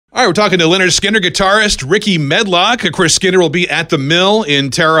All right, we're talking to Lynyrd Skynyrd guitarist Rickey Medlocke. Of course, Skynyrd will be at the Mill in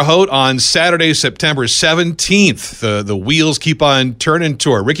Terre Haute on Saturday, September 17th. The Wheels Keep on Turning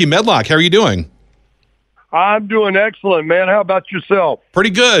tour. Rickey Medlocke, how are you doing? I'm doing excellent, man. How about yourself? Pretty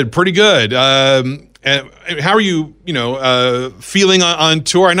good, pretty good. And how are you, feeling on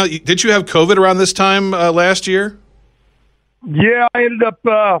tour? I know, did you have COVID around this time last year? Yeah, I ended up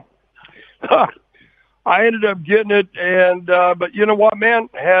getting it, and but you know what, man?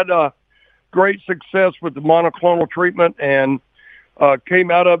 Had great success with the monoclonal treatment, and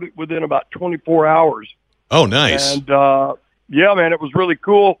came out of it within about 24 hours. Oh, nice. And yeah, man, it was really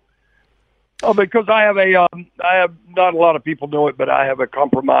cool. Because I have not a lot of people know it, but I have a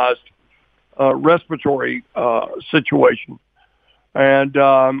compromised respiratory situation, and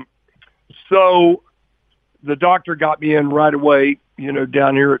so the doctor got me in right away,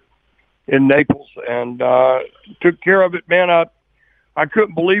 down here in Naples, and took care of it, man. I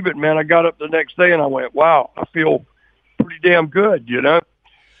couldn't believe it, man. I got up the next day and I went, wow, I feel pretty damn good,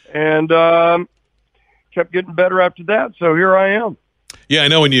 and kept getting better after that. So here I am. Yeah, I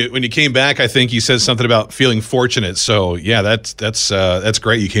know when you came back, I think you said something about feeling fortunate. So yeah, that's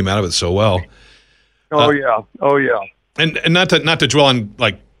great. You came out of it so well. Oh yeah. And not to dwell on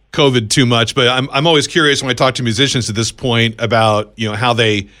like COVID too much, but I'm always curious when I talk to musicians at this point about how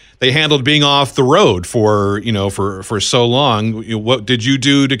they handled being off the road for for so long. What did you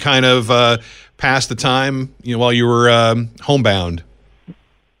do to kind of pass the time while you were homebound?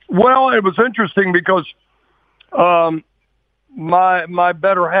 Well, it was interesting because my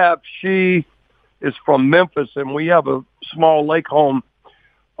better half, she is from Memphis, and we have a small lake home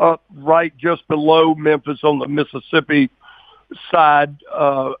up right just below Memphis on the Mississippi side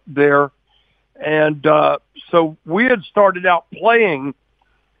there. And so we had started out playing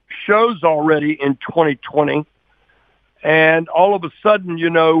shows already in 2020. And all of a sudden,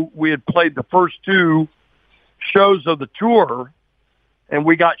 we had played the first two shows of the tour, and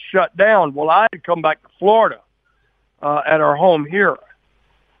we got shut down. Well, I had come back to Florida at our home here.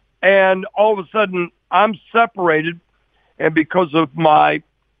 And all of a sudden, I'm separated, and because of my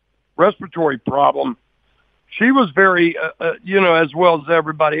respiratory problem, she was very, as well as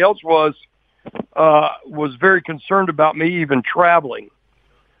everybody else was very concerned about me even traveling.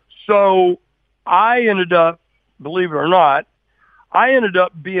 So I ended up, believe it or not,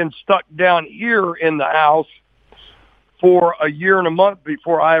 being stuck down here in the house for a year and a month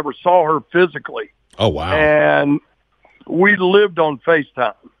before I ever saw her physically. Oh, wow. And we lived on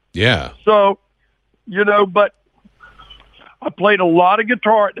FaceTime. Yeah. So, but I played a lot of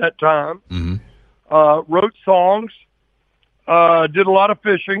guitar at that time, wrote songs, did a lot of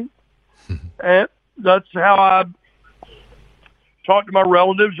fishing, and that's how I talked to my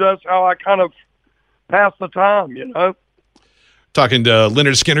relatives. That's how I kind of passed the time, Talking to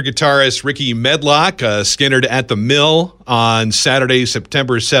Lynyrd Skynyrd guitarist Rickey Medlocke, Skynyrd at the Mill on Saturday,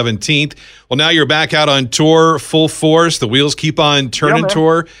 September 17th. Well, now you're back out on tour, full force. The Wheels Keep on Turning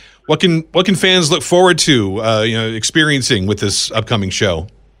tour. What can fans look forward to, experiencing with this upcoming show?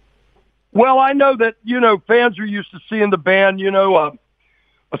 Well, I know that fans are used to seeing the band, a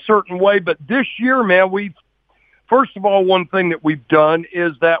certain way, but this year, man, first of all, one thing that we've done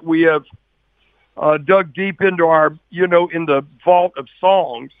is that we have dug deep into our, in the vault of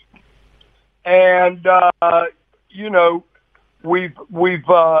songs. And, we've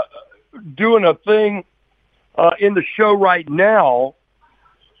doing a thing in the show right now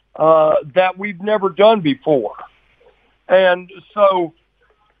that we've never done before. And so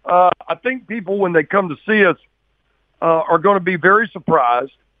I think people, when they come to see us, are going to be very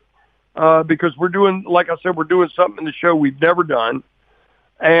surprised because we're doing, like I said, we're doing something in the show we've never done.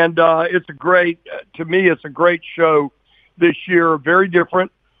 And it's a great show this year, very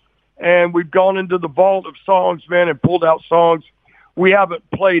different. And we've gone into the vault of songs, man, and pulled out songs we haven't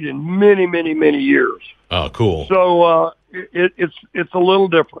played in many, many, many years. Oh, cool. So it's a little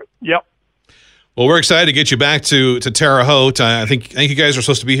different. Yep. Well, we're excited to get you back to Terre Haute. I think you guys were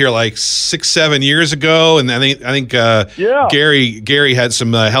supposed to be here like 6-7 years ago, and I think Gary had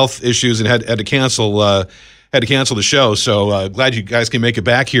some health issues and had to cancel the show. So glad you guys can make it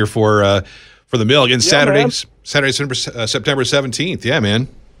back here for the Mill again. Saturday, September 17th. Yeah, man.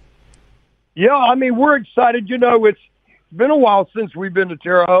 Yeah, I mean, we're excited. It's been a while since we've been to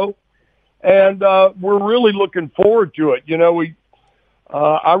Terre Haute, and we're really looking forward to it.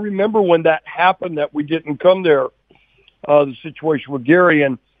 I remember when that happened that we didn't come there, the situation with Gary,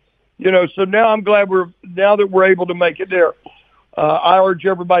 and so now I'm glad now that we're able to make it there. I urge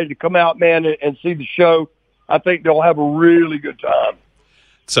everybody to come out, man, and see the show. I think they'll have a really good time.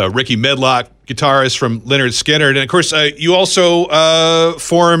 It's Rickey Medlocke, guitarist from Lynyrd Skynyrd. And, of course, you also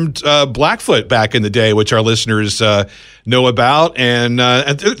formed Blackfoot back in the day, which our listeners know about. And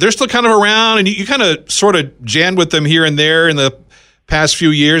they're still kind of around, and you kind of sort of jammed with them here and there in the past few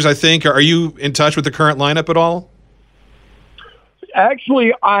years, I think. Are you in touch with the current lineup at all?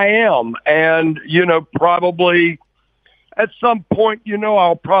 Actually, I am. And, probably at some point,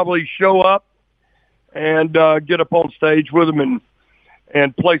 I'll probably show up and get up on stage with them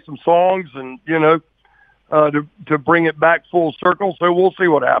and play some songs and, to bring it back full circle. So we'll see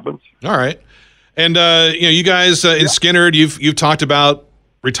what happens. All right. And, you guys in Skynyrd, you've talked about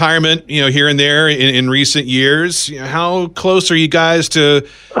retirement, here and there in recent years. How close are you guys to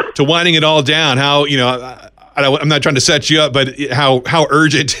winding it all down? How, I'm not trying to set you up, but how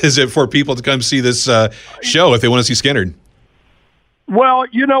urgent is it for people to come see this show if they want to see Skynyrd? Well,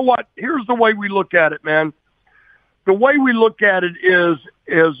 you know what? Here's the way we look at it, man. The way we look at it is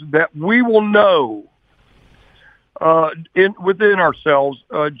that we will know within ourselves,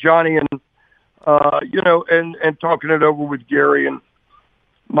 Johnny and and talking it over with Gary and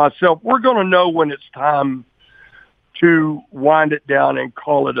myself, we're going to know when it's time to wind it down and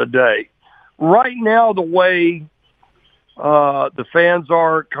call it a day. Right now, the way the fans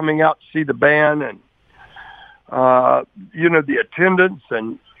are coming out to see the band and the attendance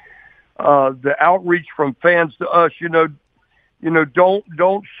and the outreach from fans to us,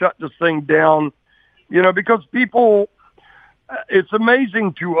 don't shut this thing down, because people, it's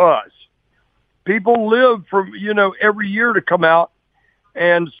amazing to us. People live for, every year to come out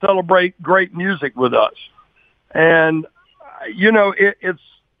and celebrate great music with us. And,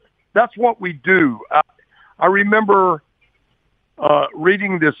 that's what we do. I remember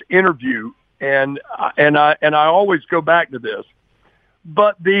reading this interview, and I always go back to this.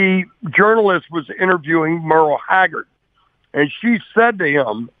 But the journalist was interviewing Merle Haggard, and she said to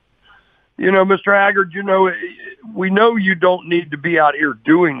him, Mr. Haggard, we know you don't need to be out here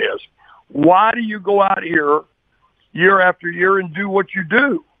doing this. Why do you go out here year after year and do what you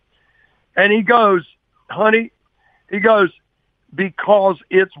do? And he goes, honey, because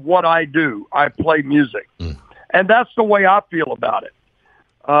it's what I do. I play music. And that's the way I feel about it.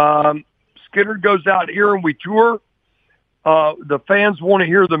 Skynyrd goes out here and we tour. The fans want to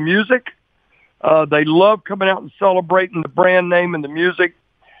hear the music. They love coming out and celebrating the brand name and the music.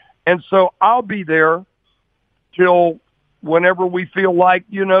 And so I'll be there till whenever we feel like,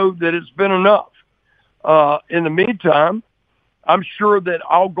 that it's been enough. In the meantime, I'm sure that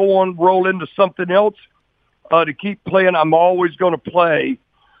I'll go on, roll into something else to keep playing. I'm always going to play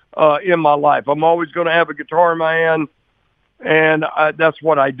in my life. I'm always going to have a guitar in my hand, and that's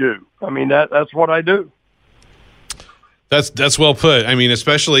what I do. I mean, that's what I do. That's well put. I mean,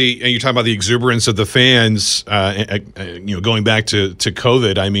 especially you're talking about the exuberance of the fans. Going back to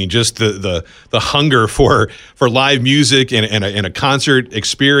COVID. I mean, just the hunger for live music and a concert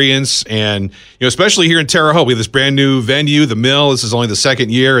experience, and especially here in Terre Haute, we have this brand new venue, the Mill. This is only the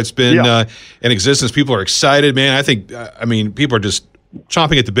second year it's been in existence. People are excited, man. I think, people are just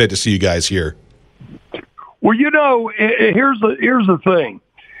chomping at the bit to see you guys here. Well, here's the thing.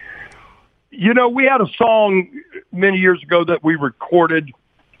 We had a song many years ago that we recorded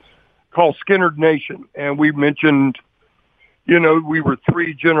called Skynyrd Nation. And we mentioned, we were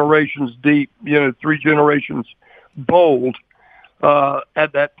 3 generations deep, 3 generations bold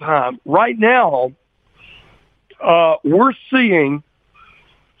at that time. Right now, we're seeing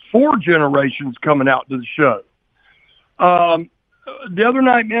 4 generations coming out to the show. The other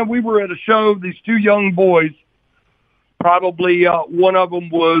night, man, we were at a show, these 2 young boys, probably one of them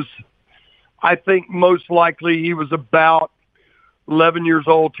was, I think most likely he was about 11 years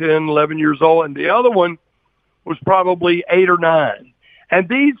old, 10, 11 years old, and the other one was probably 8 or 9. And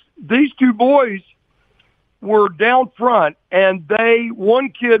these 2 boys were down front, and one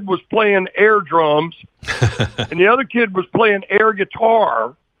kid was playing air drums, and the other kid was playing air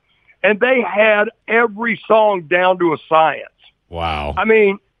guitar, and they had every song down to a science. Wow. I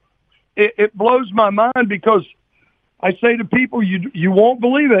mean, it blows my mind because I say to people, you won't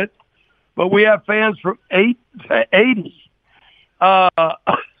believe it, but we have fans from 80.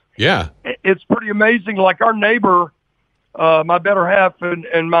 Yeah. It's pretty amazing. Like our neighbor, my better half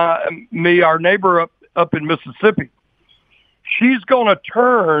and our neighbor up in Mississippi, she's going to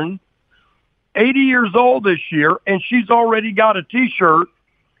turn 80 years old this year, and she's already got a T-shirt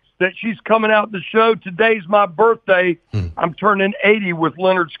that she's coming out to show. Today's my birthday. I'm turning 80 with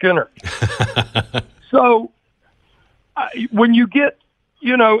Lynyrd Skynyrd. So when you get,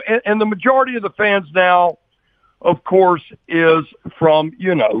 and the majority of the fans now, of course, is from,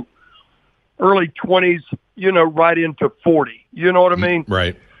 early 20s, right into 40. You know what I mean?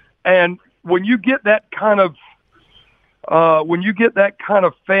 Right. And when you get that kind of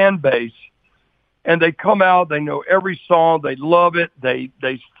fan base, and they come out, they know every song, they love it, they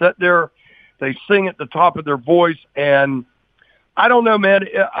sit there, they sing at the top of their voice, and I don't know, man.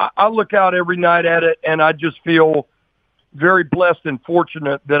 I look out every night at it, and I just feel very blessed and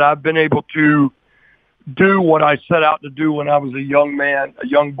fortunate that I've been able to do what I set out to do when I was a young man, a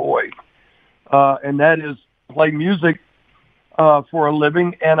young boy, and that is play music for a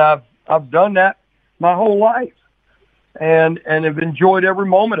living. And I've done that my whole life, and have enjoyed every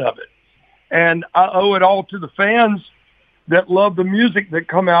moment of it. And I owe it all to the fans that love the music, that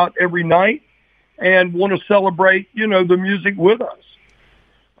come out every night and want to celebrate, the music with us.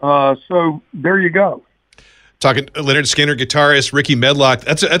 So there you go. Talking Lynyrd Skynyrd guitarist Rickey Medlocke.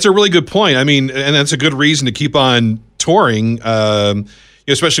 That's a really good point. I mean, and that's a good reason to keep on touring,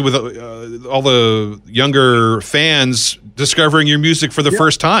 especially with all the younger fans discovering your music for the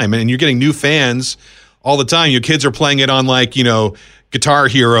first time, and you're getting new fans all the time. Your kids are playing it on Guitar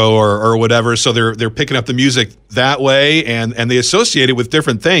Hero or whatever, so they're picking up the music that way, and they associate it with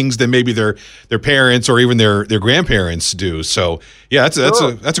different things than maybe their parents or even their grandparents do. So yeah, that's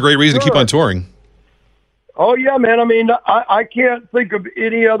a great reason to keep on touring. Oh yeah, man. I mean, I can't think of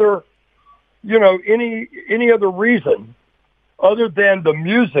any other any other reason other than the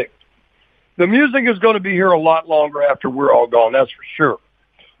music. The music is going to be here a lot longer after we're all gone, that's for sure.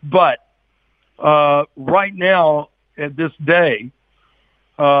 But right now, at this day,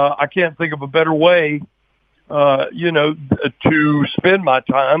 I can't think of a better way, to spend my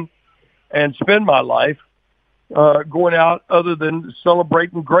time and spend my life going out other than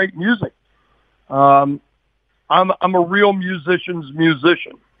celebrating great music. I'm a real musician's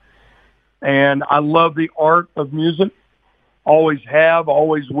musician, and I love the art of music. Always have,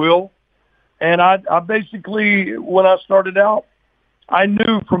 always will. And I basically, when I started out, I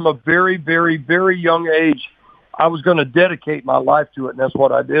knew from a very, very, very young age I was going to dedicate my life to it, and that's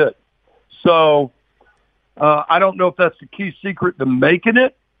what I did. So I don't know if that's the key secret to making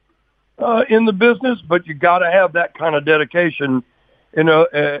it in the business, but you got to have that kind of dedication, in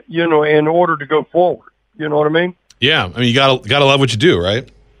order to go forward. You know what I mean? Yeah, I mean, you gotta love what you do, right?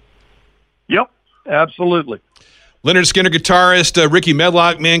 Yep, absolutely. Lynyrd Skynyrd guitarist Rickey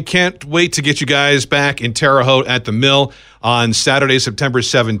Medlocke, man, can't wait to get you guys back in Terre Haute at the Mill on Saturday, September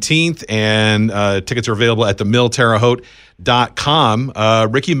 17th, and tickets are available at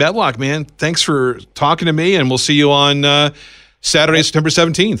themillterrehaute.com. Rickey Medlocke, man, thanks for talking to me, and we'll see you on Saturday, September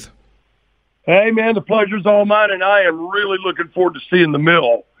 17th. Hey, man, the pleasure's all mine, and I am really looking forward to seeing the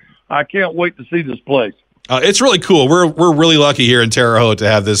Mill. I can't wait to see this place. It's really cool. We're really lucky here in Terre Haute to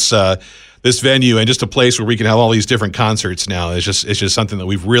have this venue and just a place where we can have all these different concerts now. It's just something that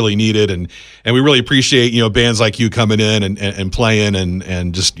we've really needed, and we really appreciate bands like you coming in and playing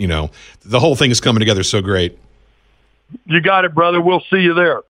and just the whole thing is coming together so great. You got it, brother. We'll see you there.